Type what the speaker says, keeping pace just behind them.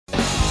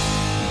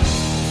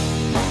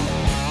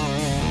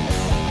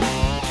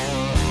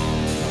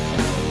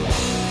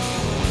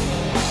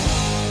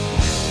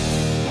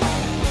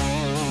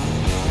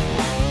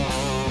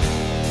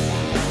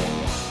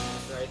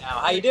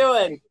you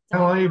doing?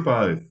 How are you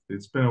both?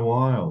 It's been a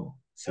while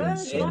Good.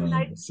 since Yeah, uh,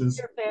 nice to see since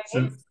your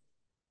since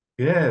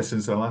face.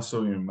 since I last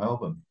saw you in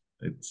Melbourne.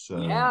 It's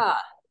Yeah.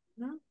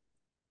 Hmm.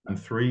 been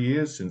 3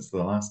 years since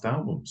the last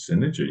album,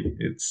 Synergy.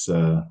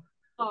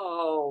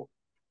 Oh,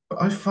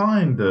 I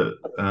find that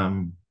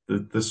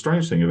the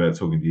strange thing about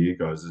talking to you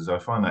guys is I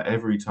find that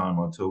every time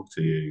I talk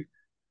to you,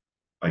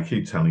 I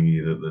keep telling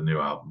you that the new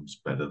album's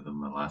better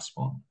than the last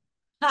one,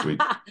 which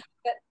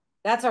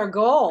that's our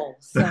goal.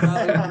 So you're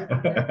right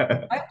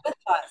with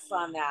us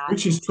on that.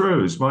 which is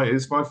true. It's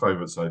my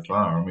favorite so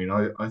far. I mean,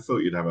 I thought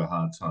you'd have a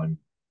hard time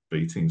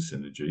beating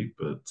Synergy,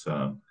 but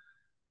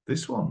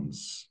this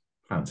one's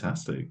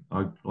fantastic.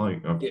 I've,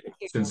 Thank you.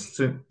 since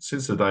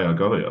the day I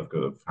got it,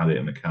 I've had it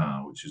in the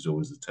car, which is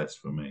always a test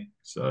for me.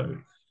 So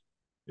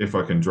if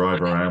I can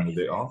drive around with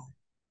it on,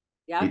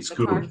 Yep, it's the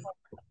car's good.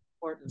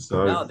 important.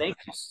 So No, thank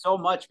you so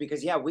much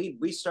because yeah,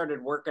 we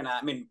started working on.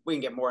 I mean, we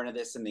can get more into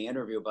this in the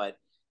interview, but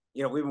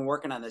we've been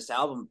working on this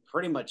album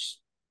pretty much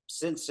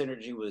since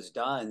Synergy was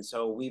done.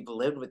 So we've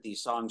lived with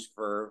these songs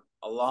for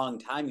a long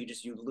time.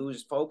 You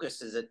lose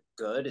focus. Is it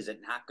good? Is it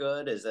not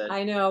good? Is it?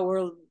 I know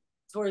we're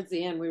towards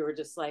the end. We were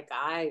just like,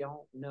 I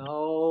don't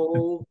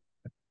know.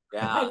 I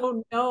yeah,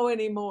 don't know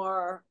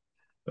anymore.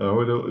 it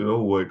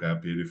all worked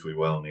out beautifully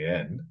well in the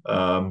end.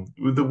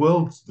 With the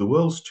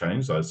world's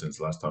changed though since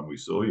last time we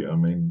saw you. I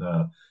mean,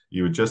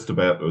 you were just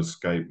about to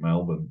escape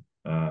Melbourne.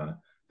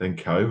 Then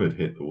COVID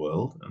hit the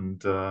world,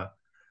 and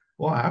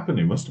what happened?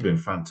 It must have been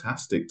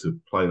fantastic to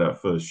play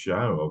that first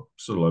show.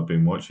 I've sort of like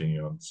been watching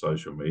you on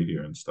social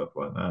media and stuff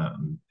like that.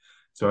 And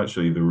so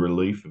actually the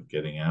relief of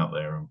getting out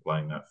there and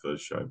playing that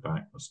first show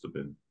back must have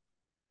been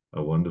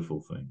a wonderful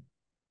thing.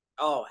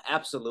 Oh,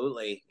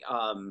 absolutely.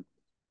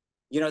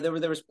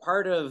 There was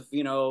part of,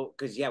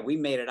 because yeah, we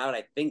made it out,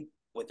 I think,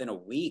 within a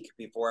week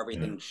before Yeah.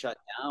 everything shut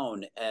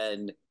down.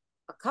 And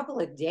a couple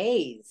of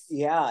days.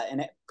 Yeah,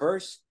 and at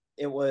first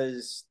it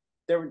was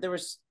there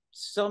was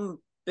some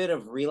bit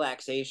of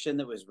relaxation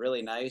that was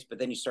really nice, but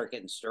then you start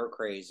getting stir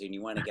crazy and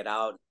you want to get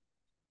out,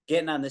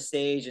 getting on the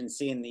stage and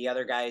seeing the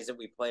other guys that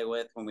we play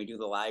with when we do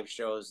the live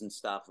shows and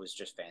stuff was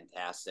just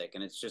fantastic.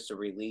 And it's just a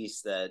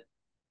release that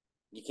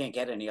you can't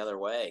get any other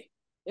way.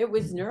 It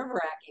was nerve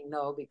wracking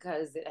though,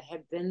 because it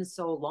had been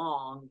so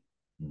long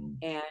Mm.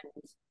 and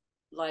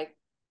like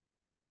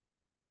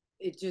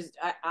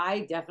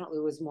I definitely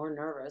was more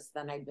nervous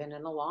than I'd been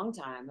in a long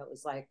time. It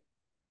was like,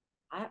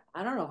 I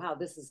don't know how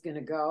this is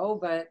gonna go,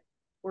 but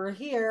we're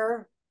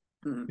here.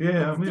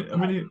 Yeah, Let's do I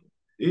mean,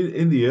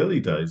 in the early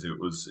days, it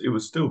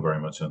was still very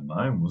much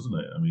unknown, wasn't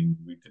it? I mean,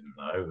 we didn't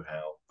know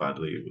how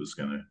badly it was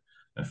going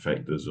to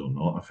affect us or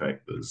not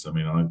affect us. I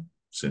mean, I've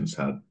since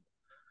had,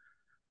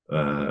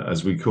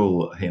 as we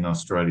call it in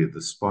Australia,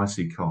 the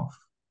spicy cough.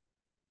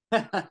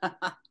 it.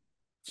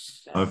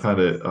 I've That's had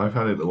it. I've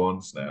had it the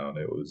once now, and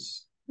it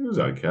was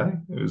okay.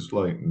 It was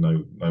like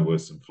no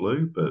worse than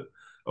flu, but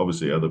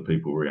obviously other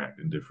people react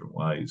in different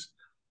ways.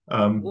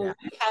 well, yeah.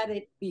 We had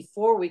it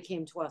before we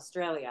came to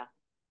Australia.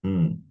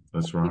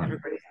 That's right.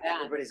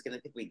 Everybody's gonna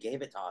think we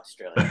gave it to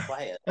Australia.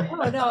 Quiet.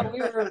 Oh no, we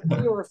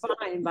were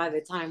fine by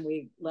the time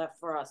we left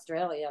for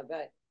Australia,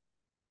 but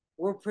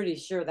we're pretty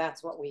sure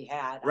that's what we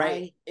had.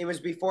 Right. It was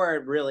before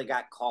it really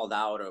got called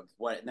out of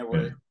what and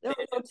Yeah. there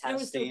was no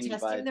testing,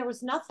 but there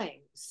was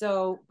nothing.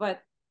 So,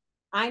 but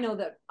I know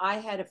that I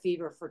had a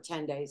fever for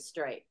 10 days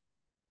straight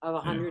of Yeah.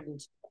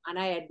 102, and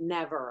I had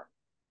never,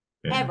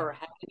 Yeah. ever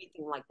had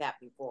anything like that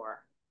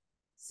before.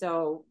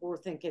 So we're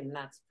thinking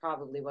that's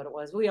probably what it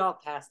was. We all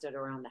passed it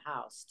around the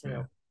house Yeah.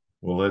 too.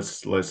 Well,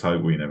 let's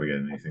hope we never get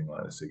anything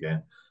like this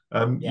again.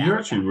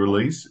 Yeah.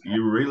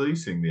 You're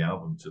releasing the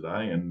album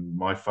today, and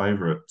my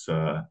favorite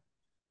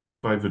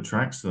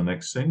track's the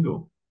next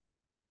single.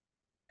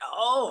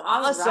 Oh,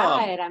 awesome. All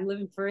right. I'm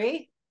living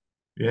free.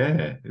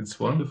 Yeah, it's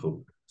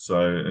wonderful.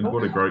 So, and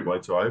what a great way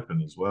to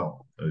open as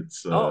well.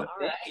 It's Oh,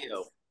 thank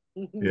you.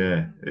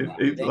 yeah,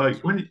 it Thank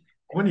like you.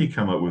 when you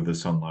come up with a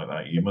song like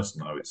that, you must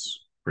know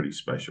it's pretty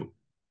special.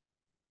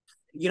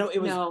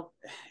 It was, no.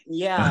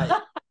 Yeah,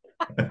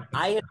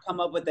 I had come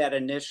up with that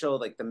initial,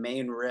 like the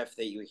main riff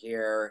that you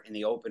hear in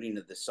the opening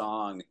of the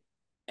song.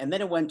 And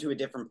then it went to a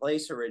different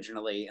place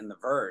originally in the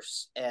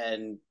verse.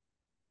 And,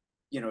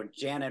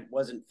 Janet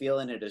wasn't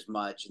feeling it as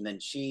much. And then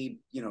she,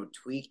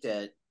 tweaked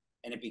it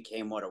and it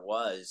became what it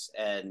was.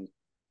 And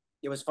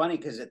it was funny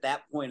because at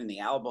that point in the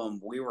album,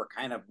 we were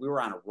on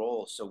a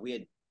roll. So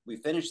we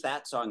finished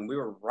that song. We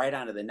were right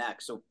onto the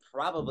next. So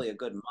probably a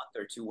good month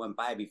or two went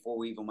by before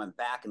we even went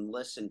back and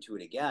listened to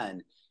it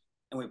again.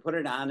 And we put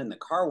it on in the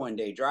car one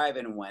day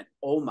driving and went,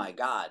 oh my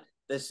God,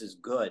 this is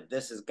good.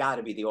 This has got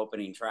to be the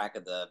opening track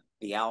of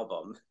the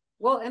album.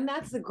 Well, and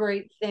that's the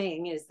great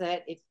thing is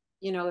that if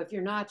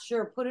you're not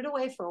sure, put it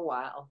away for a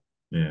while.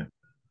 Yeah,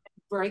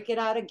 Break it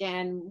out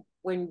again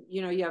when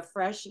you have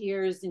fresh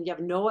ears and you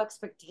have no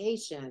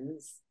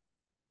expectations.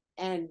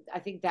 And I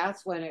think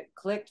that's when it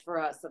clicked for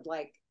us of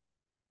like,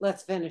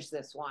 let's finish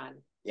this one.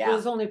 Yeah. It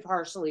was only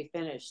partially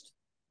finished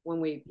when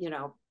we,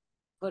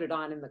 put it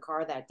on in the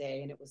car that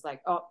day, and it was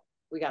like, oh,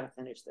 we got to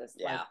finish this.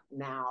 Yeah. Like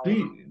now. do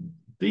you,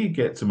 Do you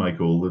get to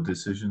make all the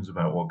decisions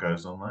about what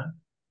goes on there,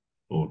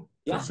 or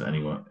Yeah. does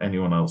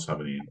anyone else have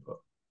any input?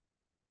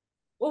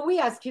 Well, we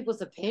ask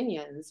people's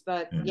opinions,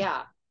 but Yeah.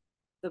 yeah,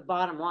 the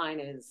bottom line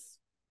is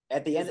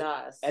At the end,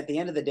 us. at the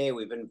end of the day,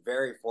 we've been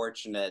very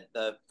fortunate.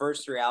 The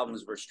first three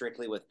albums were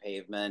strictly with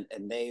Pavement,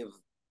 and they've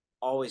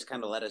always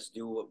kind of let us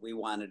do what we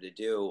wanted to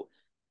do.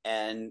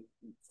 And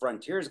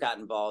Frontiers got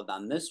involved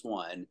on this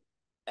one,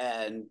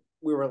 and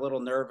we were a little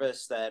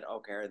nervous that,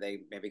 okay, are they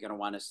maybe going to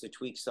want us to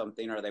tweak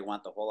something, or they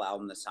want the whole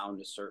album to sound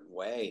a certain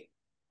way?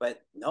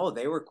 But no,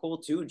 they were cool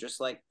too, just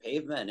like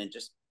Pavement, and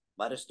just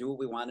let us do what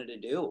we wanted to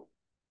do.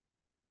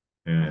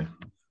 Yeah.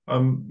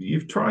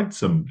 You've tried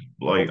some,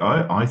 like,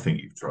 I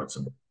think you've tried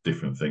some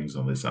different things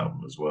on this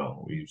album as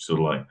well. You've sort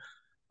of like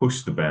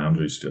pushed the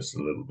boundaries just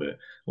a little bit.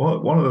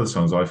 Well, one of the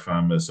songs I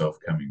found myself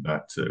coming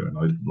back to,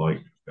 and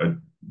I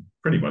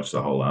pretty much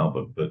the whole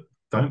album, but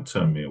 "Don't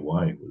Turn Me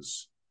Away"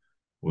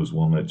 was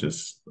one that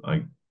just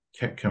I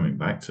kept coming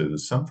back to.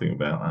 There's something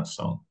about that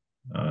song.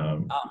 Uh,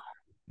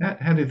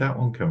 How did that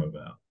one come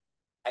about?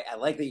 I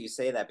like that you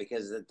say that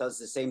because it does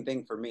the same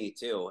thing for me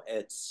too.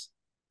 It's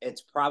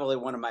probably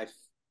one of my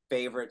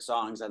favorite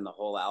songs on the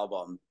whole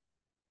album.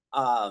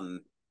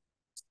 Um,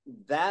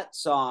 that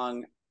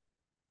song,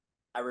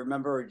 I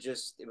remember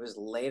just it was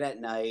late at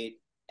night,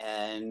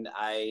 and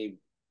I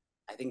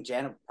think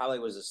Janet probably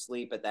was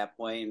asleep at that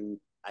point, and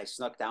I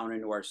snuck down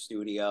into our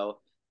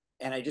studio,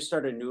 and I just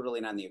started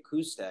noodling on the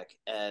acoustic,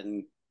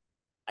 and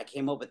I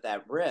came up with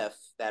that riff,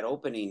 that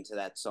opening to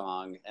that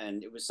song,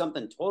 and it was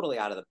something totally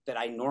out of the that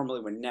I normally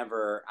would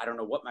never. I don't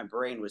know what my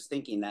brain was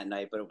thinking that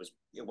night, but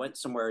it went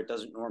somewhere it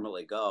doesn't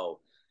normally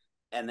go.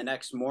 And the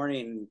next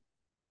morning,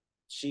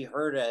 she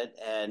heard it,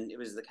 and it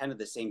was the kind of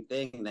the same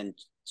thing. Then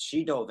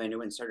she dove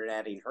into it and started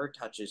adding her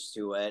touches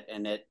to it,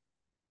 and it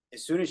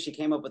as soon as she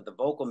came up with the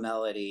vocal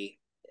melody,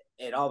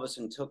 it all of a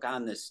sudden took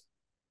on this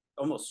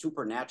almost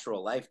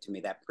supernatural life to me.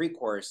 That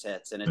pre-chorus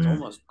hits, and it's Yeah.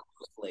 almost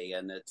ghostly,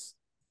 and it's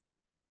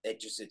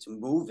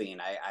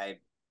moving. I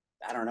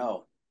don't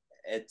know.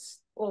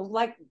 It's Well,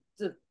 like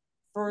the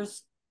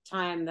first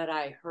time that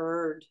I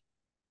heard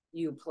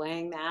you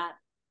playing that,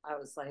 I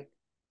was like,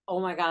 oh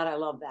my God, I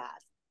love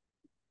that.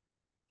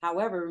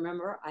 However,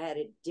 remember, I had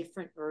a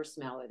different verse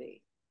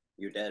melody.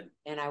 You did.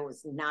 And I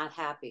was not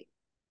happy.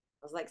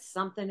 I was like,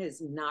 something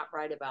is not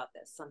right about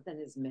this. Something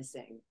is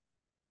missing.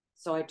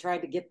 So I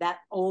tried to get that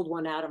old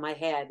one out of my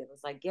head. It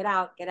was like, get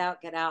out, get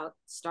out, get out,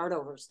 start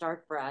over,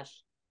 start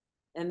fresh.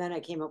 And then I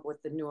came up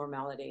with the newer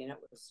melody, and it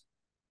was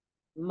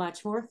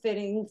much more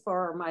fitting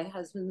for my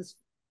husband's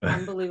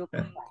unbelievable.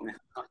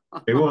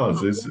 It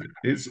was.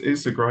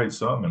 It's a great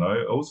song, and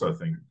I also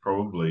think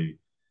probably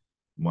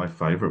my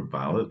favorite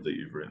ballad that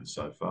you've written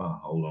so far,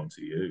 "Hold On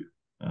to You,"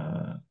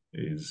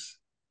 is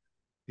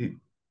it,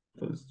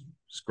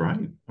 it's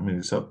great. I mean,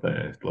 it's up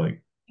there.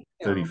 Like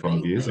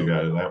 35 years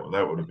ago,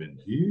 that would have been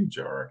huge,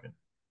 I reckon.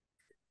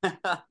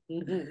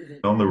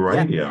 On the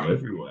radio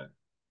everywhere.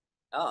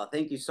 Oh,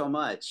 thank you so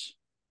much.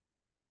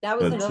 That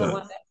was another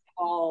one that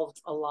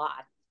evolved a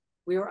lot.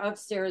 We were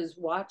upstairs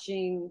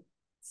watching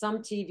some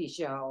TV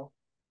show,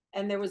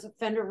 and there was a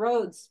Fender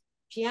Rhodes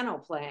piano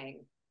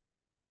playing.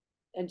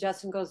 And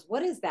Justin goes,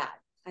 "What is that?"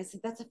 I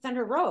said, "That's a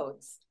Fender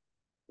Rhodes."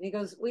 And he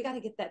goes, "We got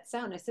to get that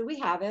sound." I said, "We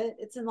have it.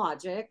 It's in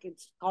Logic.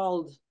 It's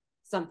called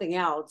something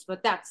else,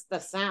 but that's the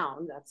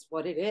sound. That's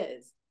what it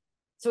is."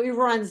 So he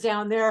runs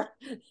down there.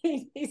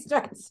 He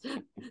starts,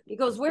 he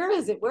goes, "Where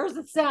is it? Where's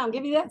the sound?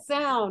 Give me that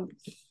sound."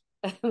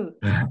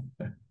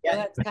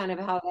 That's kind of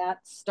how that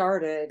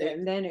started.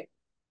 And then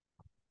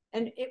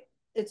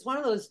it's one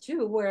of those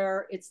too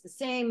where it's the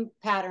same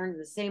pattern,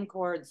 the same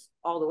chords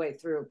all the way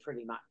through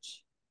pretty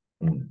much.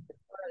 The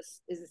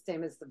chorus is the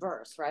same as the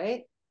verse,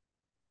 right?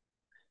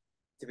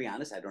 To be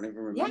honest, I don't even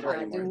remember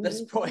anymore at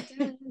this point.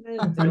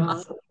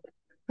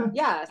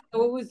 Yeah,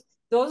 so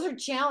those are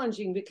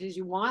challenging because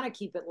you want to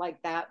keep it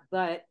like that,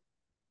 but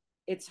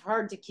it's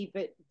hard to keep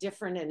it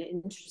different and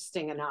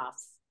interesting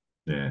enough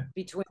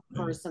between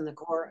the verse and the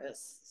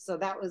chorus. So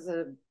that was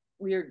a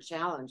weird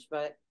challenge,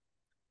 but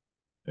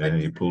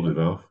you pulled it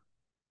off.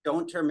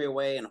 "Don't Turn Me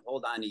Away" and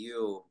 "Hold On to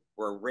You"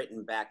 were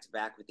written back to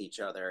back with each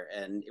other,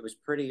 and it was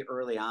pretty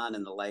early on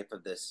in the life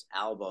of this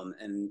album.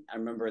 And I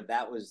remember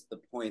that was the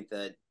point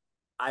that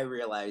I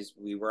realized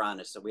we were on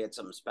it. So we had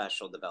something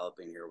special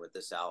developing here with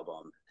this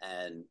album,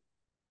 and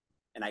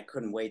I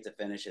couldn't wait to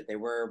finish it.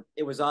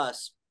 It was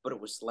us, but it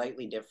was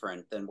slightly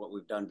different than what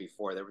we've done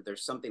before.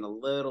 There's something a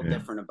little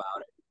different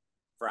about it,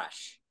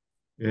 fresh.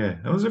 Yeah,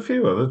 there was a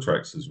few other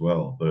tracks as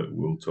well that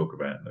we'll talk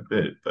about in a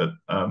bit. But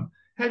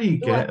how do you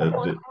get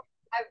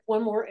I have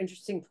one more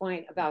interesting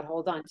point about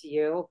 "Hold On to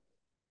You."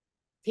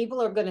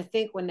 People are going to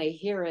think when they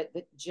hear it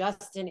that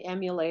Justin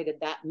emulated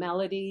that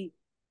melody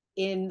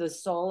in the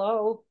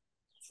solo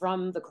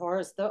from the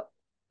chorus. The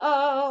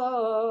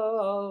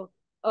oh,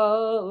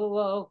 oh,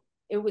 oh.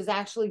 It was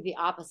actually the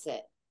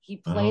opposite. He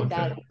played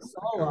that in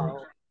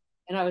solo,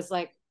 and I was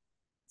like,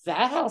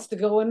 that has to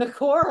go in the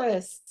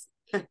chorus.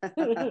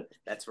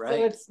 That's right.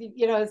 So it's,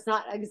 it's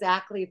not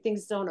exactly,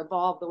 things don't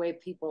evolve the way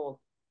people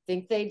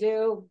think they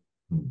do.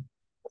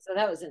 So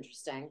that was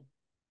interesting.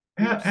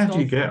 How do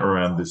you get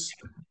around this?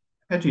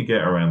 How do you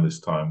get around this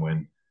time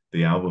when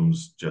the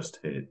album's just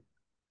hit?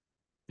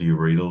 Do you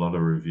read a lot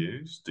of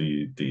reviews? Do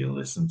you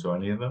listen to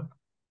any of them?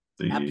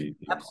 Do you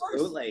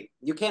Absolutely.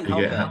 You can't you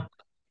help get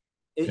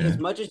it. yeah As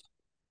much as you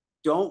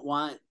don't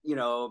want, you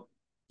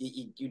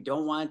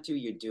don't want to,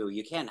 you do.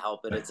 You can't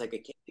help it. It's like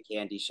a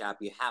candy shop.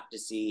 You have to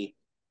see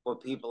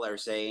what people are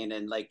saying,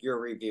 and like your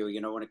review,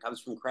 when it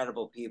comes from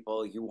credible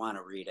people, you want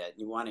to read it.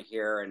 You want to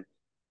hear, and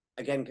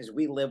again, because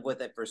we live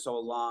with it for so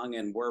long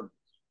and we're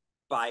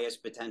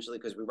biased potentially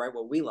because we write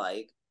what we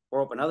like. We're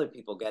hoping other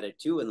people get it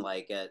too and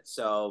like it.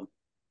 So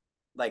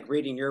like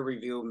reading your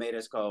review made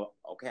us go,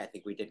 okay, I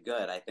think we did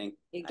good. I think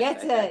he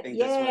gets it. I think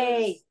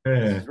Yay!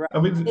 Yeah.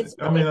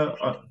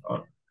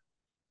 Right.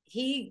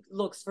 He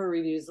looks for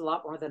reviews a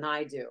lot more than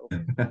I do.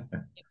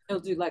 He'll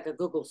do like a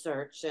Google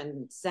search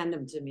and send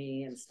them to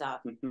me and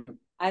stuff.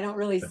 I don't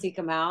really seek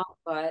them out,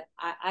 but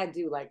I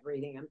do like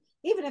reading them,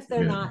 even if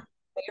they're not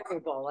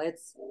favorable.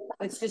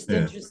 It's just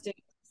interesting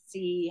to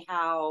see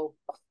how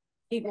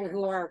people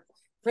who are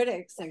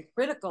critics and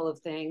critical of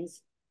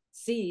things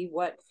see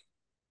what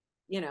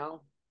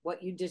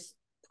you just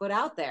put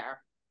out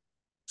there.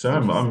 So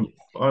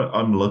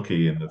I'm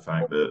lucky in the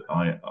fact that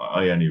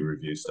I only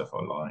review stuff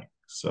I like.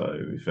 So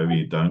if ever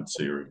you don't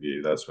see a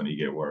review, that's when you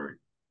get worried.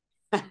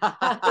 Like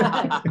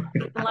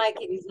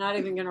it, he's not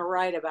even going to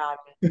write about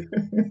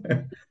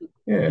it.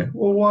 Yeah.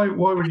 Well, why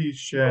would you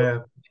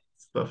share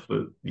stuff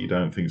that you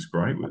don't think is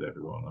great with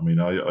everyone? I mean,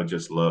 I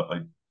just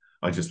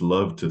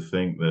love to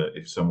think that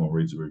if someone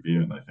reads a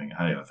review and they think,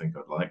 hey, I think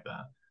I'd like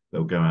that,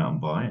 they'll go out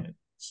and buy it.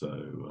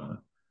 So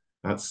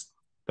that's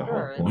the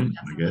whole point,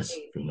 I guess,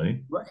 for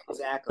me. Right,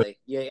 exactly.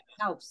 Yeah, it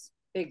helps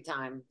big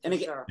time. And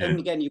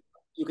again,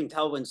 you can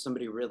tell when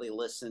somebody really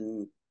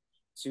listened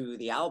to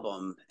the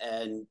album,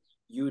 and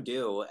you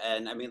do.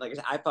 And I mean, like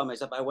I found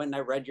myself, I went and I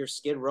read your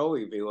Skid Row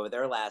review of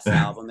their last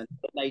album and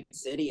the Night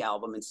City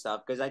album and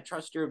stuff because I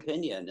trust your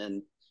opinion,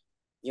 and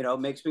it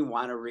makes me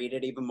want to read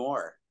it even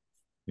more.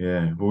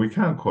 Yeah, well, we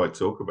can't quite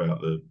talk about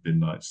the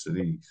Midnight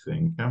City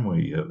thing, can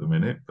we, at the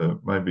minute?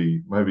 But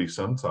maybe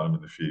sometime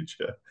in the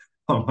future,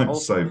 I might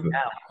save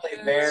that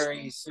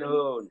very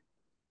soon.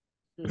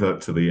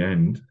 That to the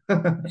end.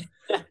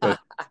 But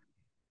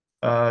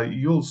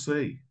you'll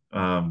see.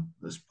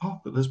 There's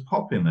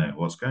pop in there.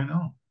 What's going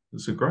on?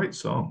 It's a great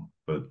song,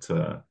 but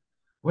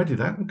where did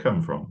that one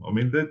come from? I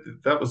mean,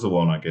 that was the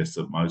one I guess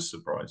that most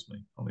surprised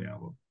me on the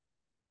album.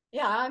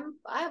 Yeah,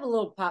 I have a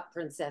little pop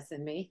princess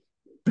in me.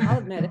 I'll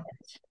admit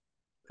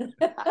it.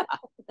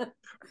 That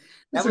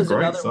was a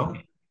great song.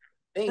 One.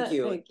 Thank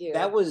you. Thank you.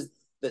 That was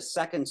the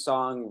second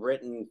song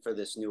written for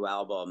this new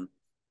album.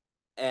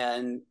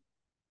 And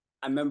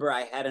I remember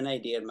I had an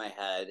idea in my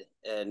head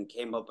and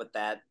came up with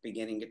that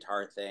beginning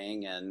guitar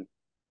thing and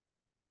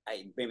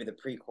maybe the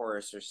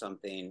pre-chorus or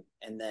something.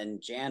 And then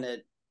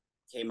Janet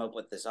came up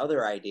with this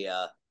other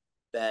idea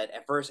that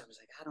at first I was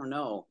like, I don't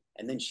know.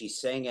 And then she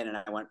sang it and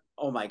I went,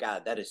 oh my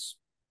God, that is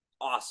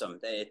awesome.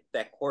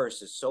 That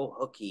chorus is so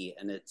hooky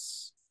and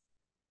it's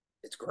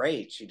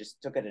great. She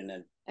just took it in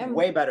a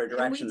way better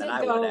direction than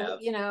I would have.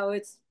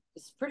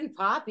 It's pretty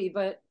poppy,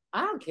 but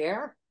I don't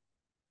care.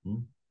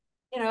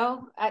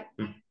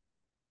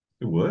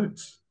 It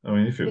works. I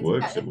mean, if it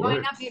works, it works.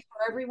 Might not be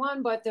for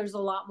everyone, but there's a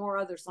lot more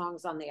other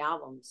songs on the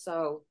album.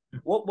 So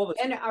what was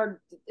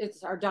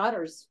it's our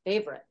daughter's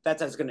favorite.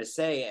 That's what I was gonna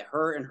say.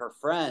 Her and her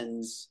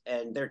friends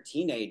and their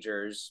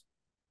teenagers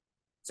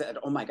said,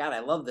 "Oh my God, I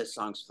love this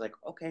song." She's like,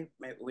 "Okay,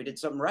 maybe we did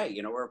something right.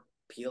 We're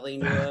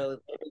appealing to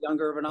a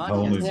younger of an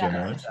audience."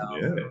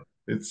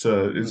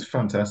 It's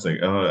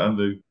fantastic,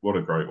 and what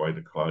a great way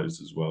to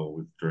close as well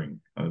with Drink.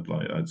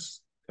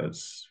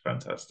 That's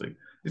fantastic.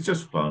 It's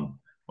just fun.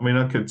 I mean,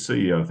 I could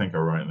see. I think I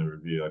wrote in the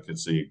review. I could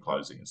see you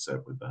closing a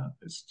set with that.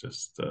 It's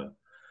just a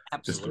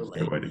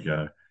great way to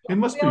go. It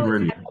must be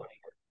really.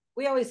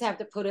 We always have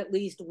to put at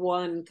least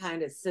one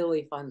kind of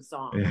silly, fun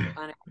song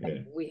on it.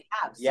 Yeah. We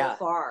have so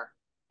far.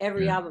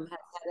 Every album has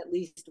had at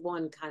least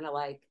one kind of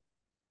like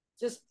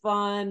just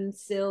fun,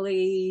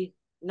 silly,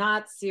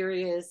 not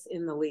serious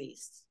in the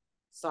least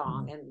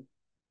song, and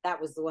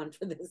that was the one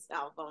for this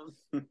album.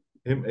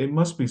 It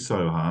must be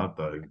so hard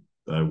though.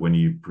 When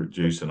you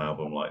produce an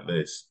album like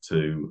this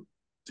to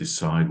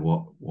decide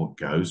what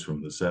goes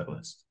from the set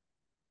list.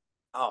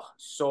 Oh,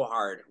 so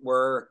hard.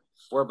 We're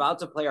about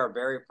to play our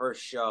very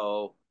first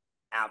show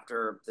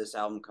after this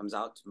album comes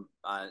out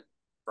on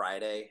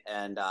Friday,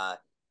 and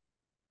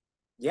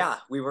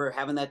we were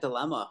having that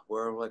dilemma.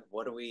 We're like,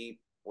 what do we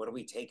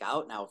take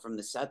out now from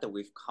the set that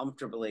we've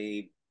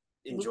comfortably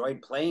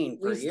enjoyed playing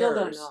for years? We still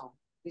don't know.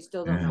 We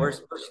still don't know. We're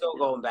still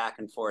going back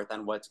and forth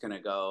on what's going to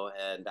go,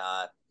 and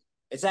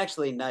it's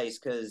actually nice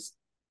because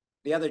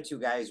the other two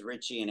guys,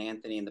 Richie and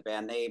Anthony in the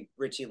band,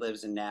 Richie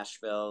lives in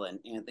Nashville and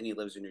Anthony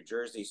lives in New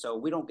Jersey. So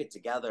we don't get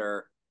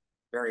together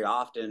very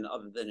often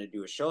other than to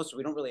do a show. So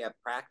we don't really have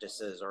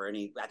practices or I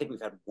think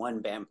we've had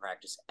one band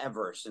practice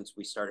ever since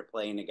we started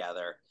playing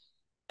together.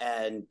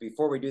 And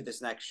before we do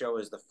this next show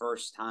is the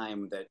first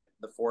time that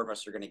the four of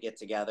us are going to get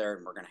together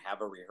and we're going to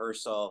have a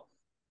rehearsal.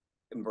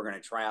 and we're going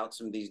to try out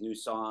some of these new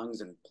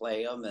songs and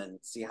play them and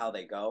see how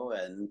they go.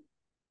 And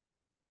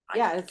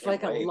yeah, it's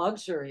like a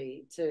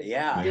luxury to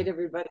yeah. get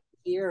everybody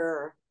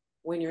here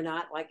when you're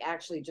not like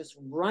actually just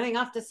running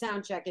off to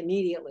sound check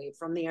immediately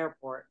from the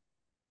airport.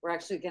 We're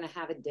actually going to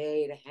have a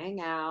day to hang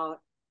out,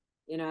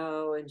 you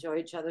know, enjoy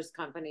each other's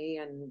company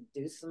and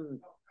do some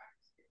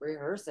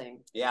rehearsing.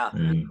 Yeah.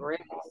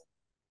 Great.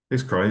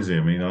 It's crazy.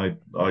 I mean, I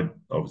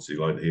obviously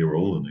like to hear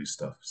all the new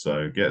stuff,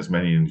 so get as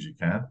many in as you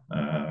can,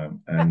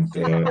 and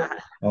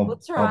I'll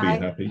be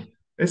happy.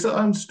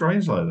 I'm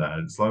strange like that.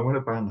 It's like when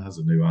a band has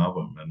a new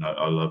album, and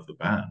I love the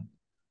band,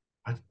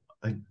 I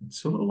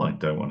sort of like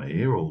don't want to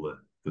hear all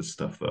the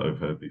stuff that I've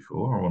heard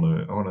before. I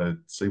want to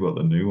see what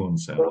the new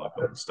ones sound like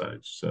on the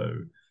stage. So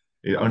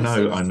I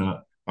know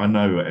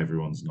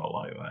everyone's not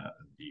like that.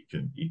 You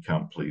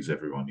can't please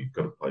everyone. You've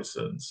got to play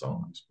certain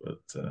songs, but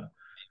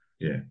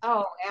yeah.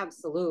 Oh,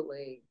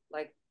 absolutely.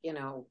 Like, you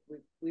know,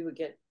 we would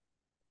get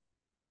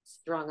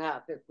strung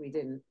up if we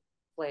didn't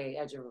play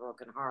Edge of a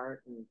Broken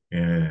Heart. And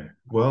yeah.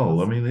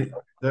 Well, I mean,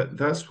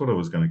 that's what I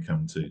was going to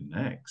come to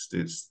next.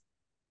 It's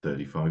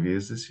 35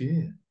 years this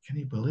year. Can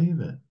you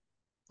believe it?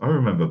 I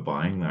remember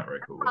buying that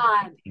record.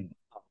 God,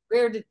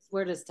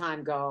 where does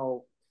time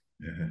go?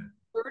 Yeah.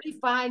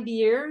 35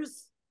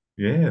 years?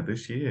 Yeah,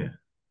 this year.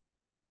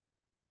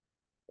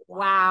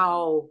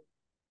 Wow.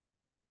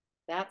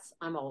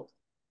 I'm old.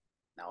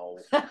 No.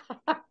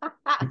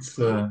 It's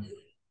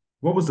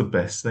what was the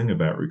best thing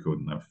about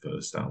recording that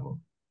first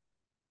album?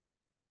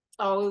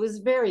 Oh, it was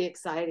very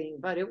exciting,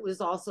 but it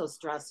was also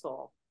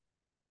stressful.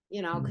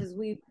 You know, because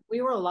we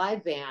were a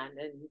live band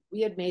and we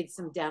had made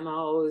some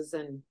demos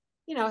and,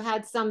 you know,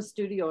 had some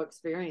studio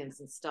experience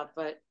and stuff,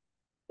 but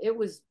it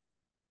was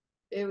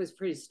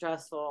pretty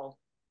stressful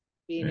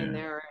being in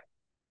there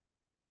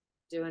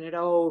doing it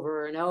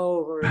over and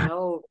over and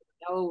over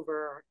and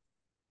over.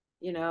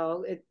 You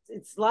know,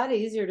 it's a lot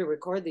easier to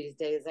record these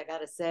days, I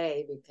gotta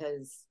say,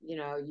 because, you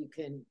know,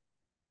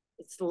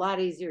 it's a lot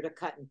easier to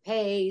cut and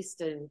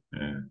paste and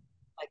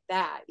like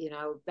that. You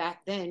know,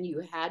 back then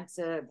you had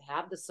to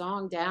have the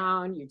song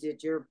down, you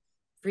did your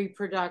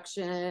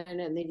pre-production,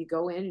 and then you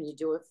go in and you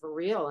do it for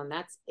real, and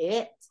that's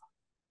it.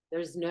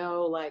 There's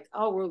no like,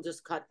 oh, we'll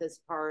just cut this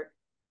part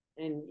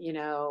and, you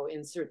know,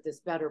 insert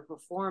this better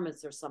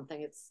performance or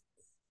something.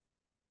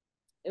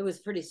 It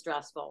was pretty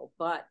stressful,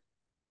 but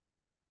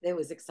it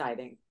was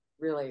exciting,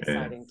 really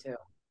exciting too.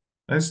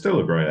 It's still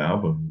a great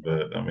album,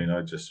 but I mean,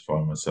 I just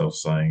find myself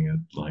saying it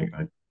like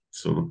I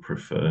sort of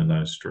prefer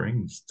no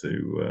strings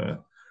to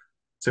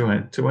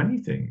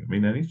anything. I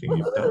mean, anything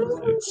you've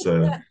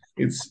done,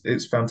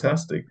 it's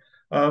fantastic.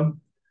 I've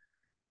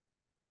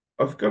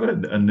got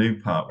a new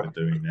part we're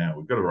doing now.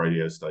 We've got a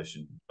radio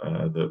station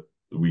that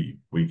we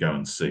go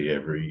and see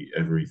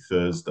every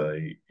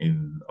Thursday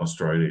in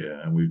Australia,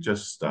 and we've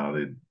just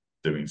started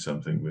doing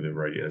something with a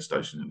radio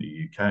station in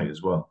the UK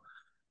as well.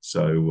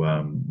 So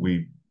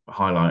we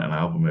highlight an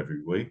album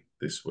every week.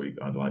 This week,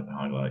 I'd like to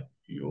highlight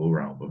your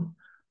album.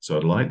 So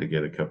I'd like to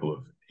get a couple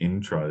of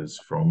intros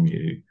from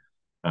you,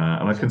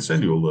 and I can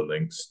send you all the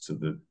links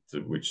to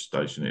which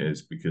station it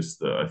is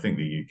because I think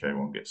the UK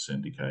one gets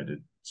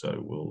syndicated.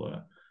 So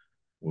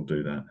we'll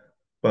do that.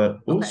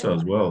 But also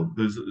as well,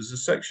 there's a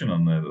section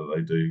on there that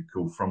they do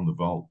called From the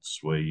Vaults,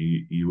 where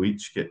you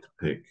each get to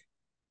pick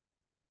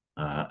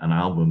an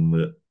album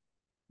that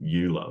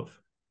you love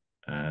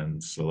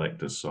and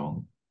select a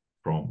song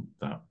from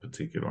that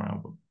particular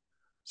album.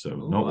 So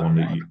not one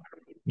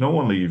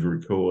that you've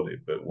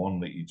recorded, but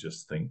one that you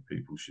just think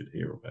people should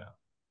hear about.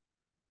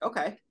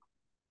 Okay.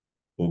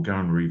 Or go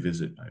and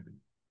revisit maybe.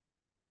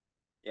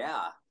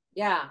 Yeah.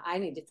 Yeah, I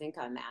need to think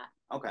on that.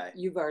 Okay.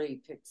 You've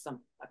already picked a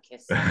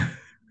Kiss.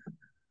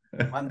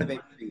 I'm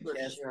debating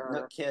Kiss,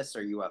 sure. Kiss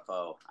or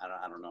UFO.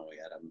 I don't know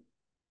yet.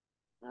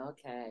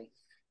 Okay.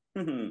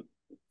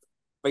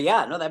 But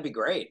yeah, no, that'd be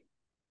great.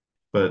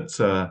 But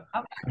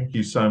thank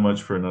you so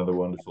much for another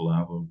wonderful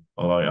album.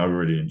 I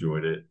really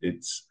enjoyed it.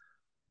 It's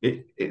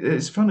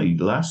funny.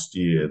 Last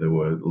year there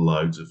were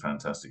loads of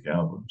fantastic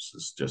albums,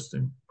 as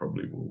Justin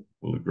probably will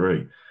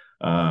agree.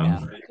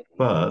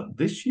 But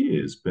this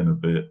year it's been a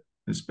bit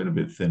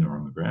thinner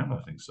on the ground, I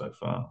think, so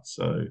far.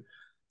 So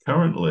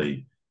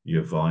currently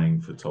you're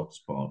vying for top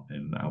spot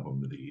in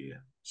album of the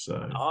year. So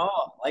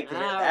like to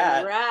hear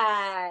that.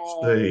 Right.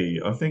 See,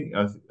 I think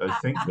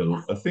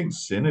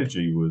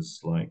Synergy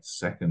was like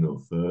second or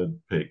third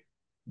pick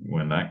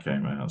when that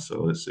came out.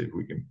 So let's see if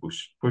we can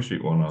push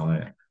it one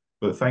higher.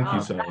 But thank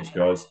you so much,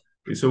 guys.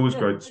 It's always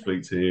great to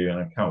speak to you, and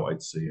I can't wait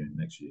to see you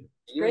next year.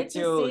 Great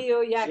to see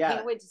you. Yeah,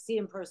 can't wait to see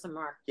you in person,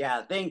 Mark.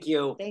 Yeah, thank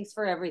you. Thanks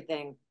for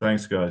everything.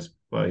 Thanks, guys.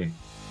 Bye.